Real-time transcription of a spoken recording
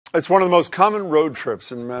It's one of the most common road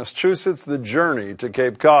trips in Massachusetts, the journey to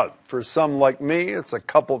Cape Cod. For some like me, it's a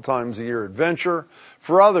couple times a year adventure.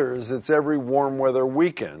 For others, it's every warm weather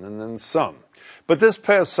weekend and then some. But this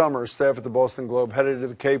past summer, staff at the Boston Globe headed to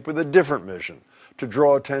the Cape with a different mission, to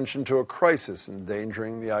draw attention to a crisis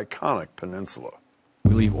endangering the iconic peninsula.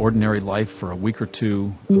 We leave ordinary life for a week or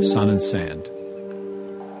two of sun and sand.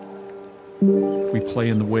 We play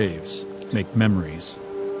in the waves, make memories.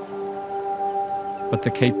 But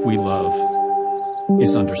the Cape we love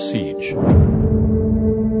is under siege.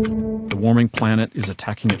 The warming planet is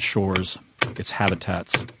attacking its shores, its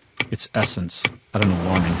habitats, its essence at an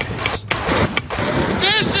alarming pace.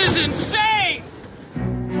 This is insane!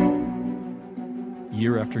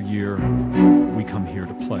 Year after year, we come here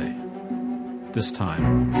to play. This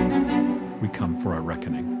time, we come for our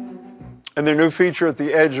reckoning. And their new feature, At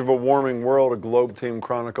the Edge of a Warming World, a Globe team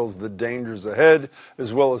chronicles the dangers ahead,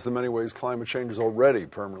 as well as the many ways climate change is already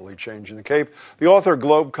permanently changing the Cape. The author,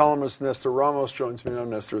 Globe columnist Nestor Ramos joins me now.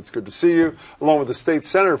 Nestor, it's good to see you, along with the State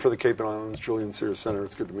Senator for the Cape and Islands, Julian Cyr. Senator,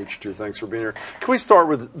 it's good to meet you too. Thanks for being here. Can we start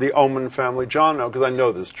with the Oman family? John, because I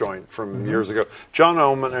know this joint from years ago. John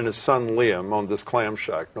Oman and his son Liam owned this clam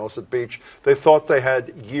shack, Nauset Beach. They thought they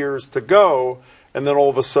had years to go. And then all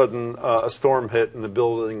of a sudden, a storm hit and the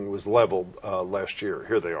building was leveled last year.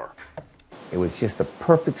 Here they are. It was just a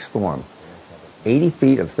perfect storm. 80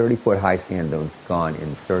 feet of 30-foot high sand dunes gone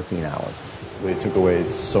in 13 hours. It took away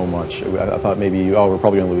so much. I thought maybe, we're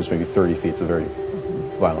probably going to lose maybe 30 feet. It's a very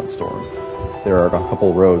violent storm. There are a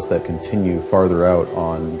couple roads that continue farther out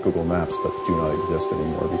on Google Maps but do not exist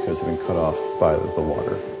anymore because they've been cut off by the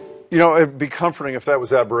water. You know, it'd be comforting if that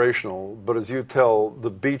was aberrational, but as you tell, the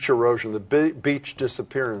beach erosion, the beach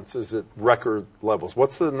disappearance is at record levels.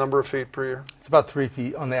 What's the number of feet per year? It's about 3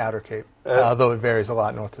 feet on the outer Cape, though it varies a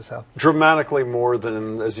lot north to south. Dramatically more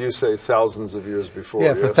than, as you say, thousands of years before.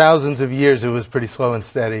 Yeah, for thousands of years it was pretty slow and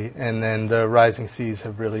steady, and then the rising seas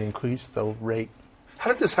have really increased the rate.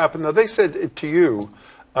 How did this happen? Now, they said to you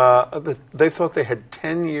that they thought they had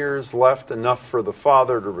 10 years left, enough for the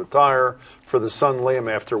father to retire, for the son Liam,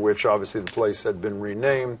 after which obviously the place had been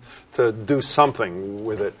renamed, to do something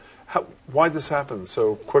with it. Why did this happen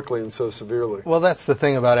so quickly and so severely? Well, that's the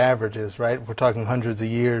thing about averages, right? We're talking hundreds of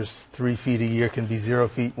years. 3 feet a year can be 0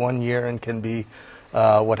 feet one year and can be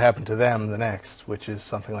what happened to them the next, which is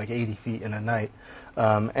something like 80 feet in a night.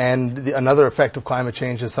 Another effect of climate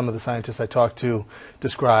change, as some of the scientists I talked to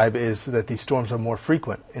describe, is that these storms are more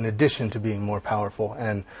frequent in addition to being more powerful.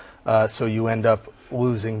 And so you end up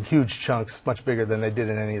losing huge chunks, much bigger than they did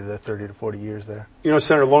in any of the 30 to 40 years there. You know,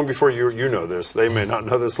 Senator, long before you know this, they may not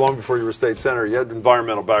know this, long before you were state senator, you had an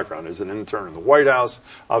environmental background as an intern in the White House,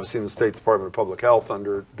 obviously in the State Department of Public Health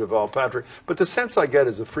under Deval Patrick. But the sense I get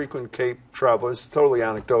as a frequent Cape traveler, it's totally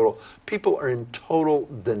anecdotal, people are in total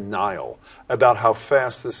denial about how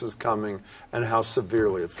fast this is coming and how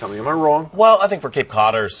severely it's coming. Am I wrong? Well, I think for Cape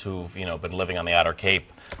Codders who've been living on the outer Cape,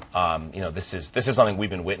 this is something we've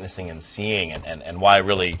been witnessing and seeing, and why I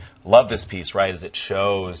really love this piece, right, is it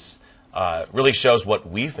shows really shows what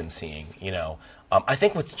we've been seeing. I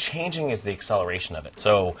think what's changing is the acceleration of it.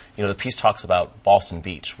 So the piece talks about Boston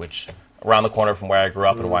Beach, which around the corner from where I grew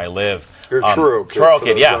up and where I live. You're a Truro kid. Truro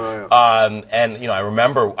kid, yeah. I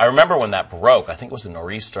remember when that broke. I think it was a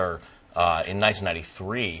nor'easter in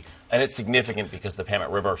 1993, and it's significant because the Pamet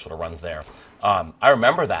River sort of runs there. I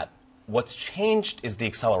remember that. What's changed is the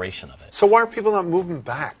acceleration of it. So why are people not moving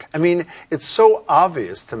back? I mean, it's so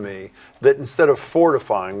obvious to me that instead of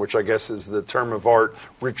fortifying, which I guess is the term of art,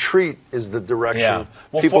 retreat is the direction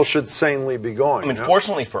people should sanely be going. I mean,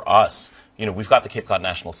 fortunately for us, we've got the Cape Cod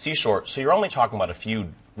National Seashore, so you're only talking about a few,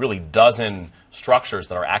 really dozen structures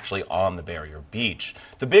that are actually on the barrier beach.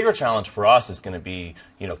 The bigger challenge for us is going to be,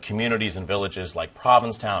 communities and villages like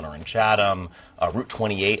Provincetown or in Chatham, Route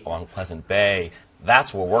 28 along Pleasant Bay.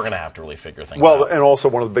 That's where we're going to have to really figure things out. Well, and also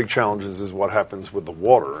one of the big challenges is what happens with the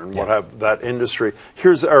water and what have that industry.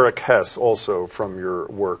 Here's Eric Hess, also from your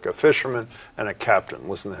work, a fisherman and a captain.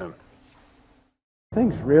 Listen to him.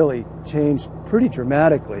 Things really changed pretty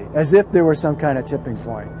dramatically, as if there was some kind of tipping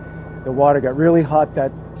point. The water got really hot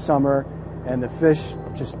that summer, and the fish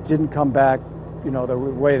just didn't come back, the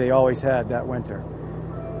way they always had that winter.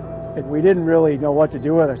 We didn't really know what to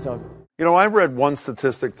do with ourselves. I read one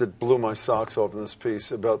statistic that blew my socks off in this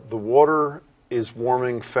piece about the water is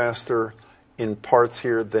warming faster in parts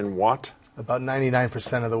here than what? About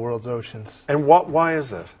 99% of the world's oceans. And why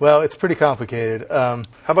is that? Well, it's pretty complicated. How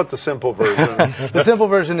about the simple version? The simple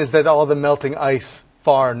version is that all the melting ice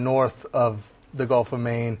far north of the Gulf of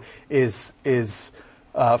Maine is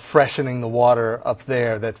freshening the water up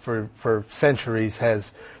there that for centuries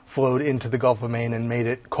has flowed into the Gulf of Maine and made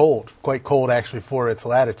it cold, quite cold actually for its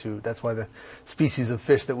latitude. That's why the species of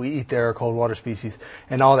fish that we eat there are cold water species.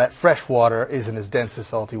 And all that fresh water isn't as dense as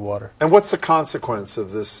salty water. And what's the consequence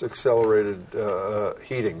of this accelerated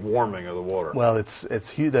heating, warming of the water? Well, it's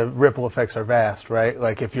huge. The ripple effects are vast, right?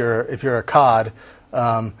 Like if you're a cod,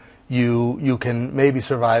 you can maybe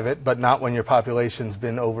survive it, but not when your population's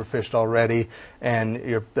been overfished already, and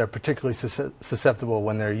they're particularly susceptible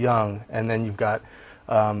when they're young. And then you've got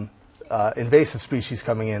invasive species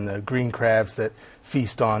coming in, the green crabs that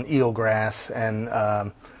feast on eelgrass and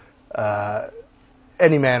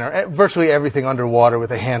virtually everything underwater,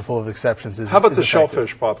 with a handful of exceptions. How about the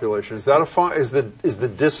shellfish population? Is that is the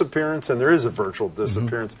disappearance, and there is a virtual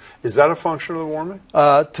disappearance, is that a function of the warming?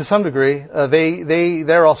 To some degree.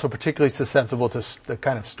 They're also particularly susceptible to the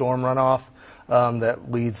kind of storm runoff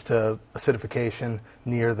that leads to acidification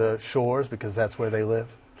near the shores, because that's where they live.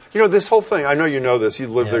 You know, this whole thing, I know you know this, you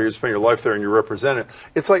live there, you spend your life there, and you represent it.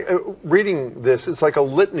 It's like, reading this, it's like a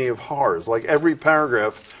litany of horrors. Like every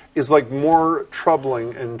paragraph is like more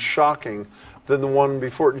troubling and shocking than the one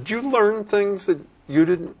before. Did you learn things that you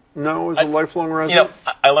didn't know as a lifelong resident? You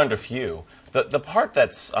know, I learned a few. The part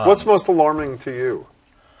that's... What's most alarming to you?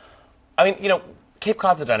 I mean, you know, Cape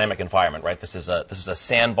Cod's a dynamic environment, right? This is a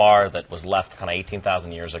sandbar that was left kind of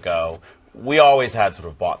 18,000 years ago. We always had sort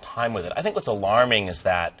of bought time with it. I think what's alarming is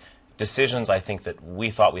that decisions I think that we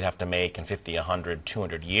thought we'd have to make in 50, 100,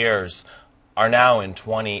 200 years are now in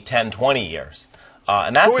 10, 20 years.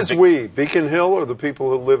 And that's Who is we? Beacon Hill or the people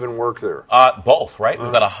who live and work there? Both, right?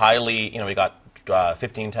 We've got a highly, we got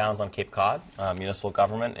 15 towns on Cape Cod. Municipal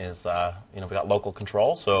government is, we got local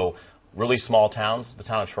control. So really small towns, the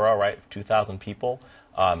town of Truro, right, 2,000 people.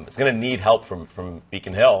 It's going to need help from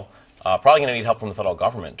Beacon Hill. Probably going to need help from the federal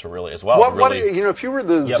government to really, as well. If you were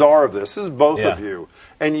the czar of this is both of you,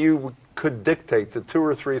 and you could dictate the 2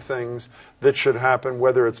 or 3 things that should happen,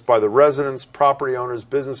 whether it's by the residents, property owners,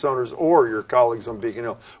 business owners, or your colleagues on Beacon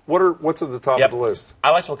Hill, what's at the top of the list? I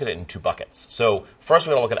like to look at it in 2 buckets. So first,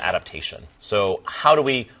 we're going to look at adaptation. So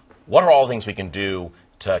what are all the things we can do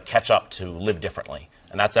to catch up to live differently?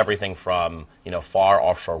 And that's everything from, far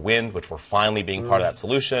offshore wind, which we're finally being part of that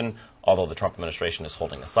solution, although the Trump administration is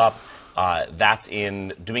holding us up. That's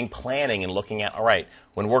in doing planning and looking at, all right,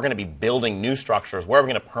 when we're going to be building new structures, where are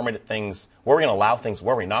we going to permit things, where are we going to allow things,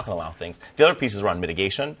 where are we not going to allow things? The other piece is around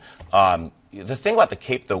mitigation. The thing about the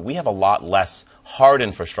Cape, though, we have a lot less hard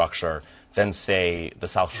infrastructure than, say, the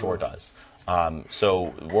South Shore does.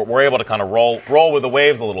 So we're able to kind of roll with the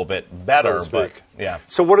waves a little bit better. So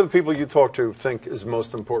So what do the people you talk to think is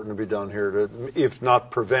most important to be done here to, if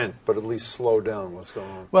not prevent, but at least slow down what's going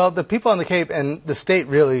on? Well, the people on the Cape and the state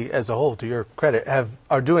really as a whole, to your credit,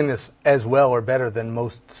 are doing this as well or better than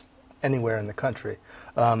most anywhere in the country,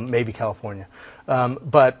 maybe California.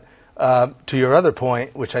 But to your other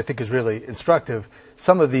point, which I think is really instructive,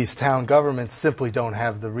 some of these town governments simply don't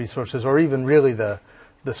have the resources or even really the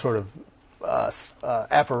sort of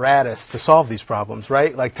apparatus to solve these problems,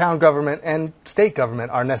 right? Like town government and state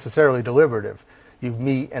government are necessarily deliberative. You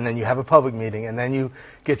meet, and then you have a public meeting, and then you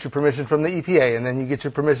get your permission from the EPA, and then you get your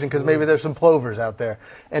permission because maybe there's some plovers out there.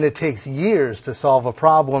 And it takes years to solve a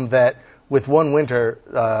problem that with one winter,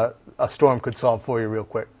 a storm could solve for you real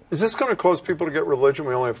quick. Is this going to cause people to get religion?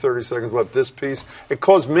 We only have 30 seconds left. This piece, it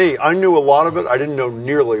caused me. I knew a lot of it. I didn't know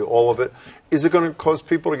nearly all of it. Is it going to cause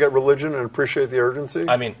people to get religion and appreciate the urgency?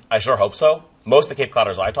 I mean, I sure hope so. Most of the Cape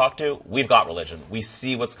Codders I talk to, we've got religion. We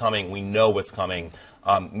see what's coming. We know what's coming.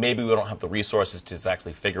 Maybe we don't have the resources to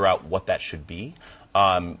exactly figure out what that should be.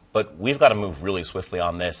 But we've got to move really swiftly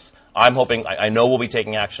on this. I'm hoping, I know we'll be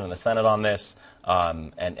taking action in the Senate on this. I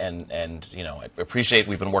appreciate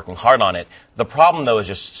we've been working hard on it. The problem, though, is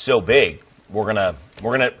just so big. We're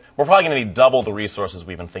probably gonna need double the resources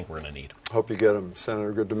we even think we're gonna need. Hope you get them,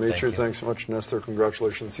 Senator. Good to meet you. Thanks so much, Nestor.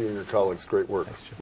 Congratulations to you and your colleagues. Great work. Thanks, Jim.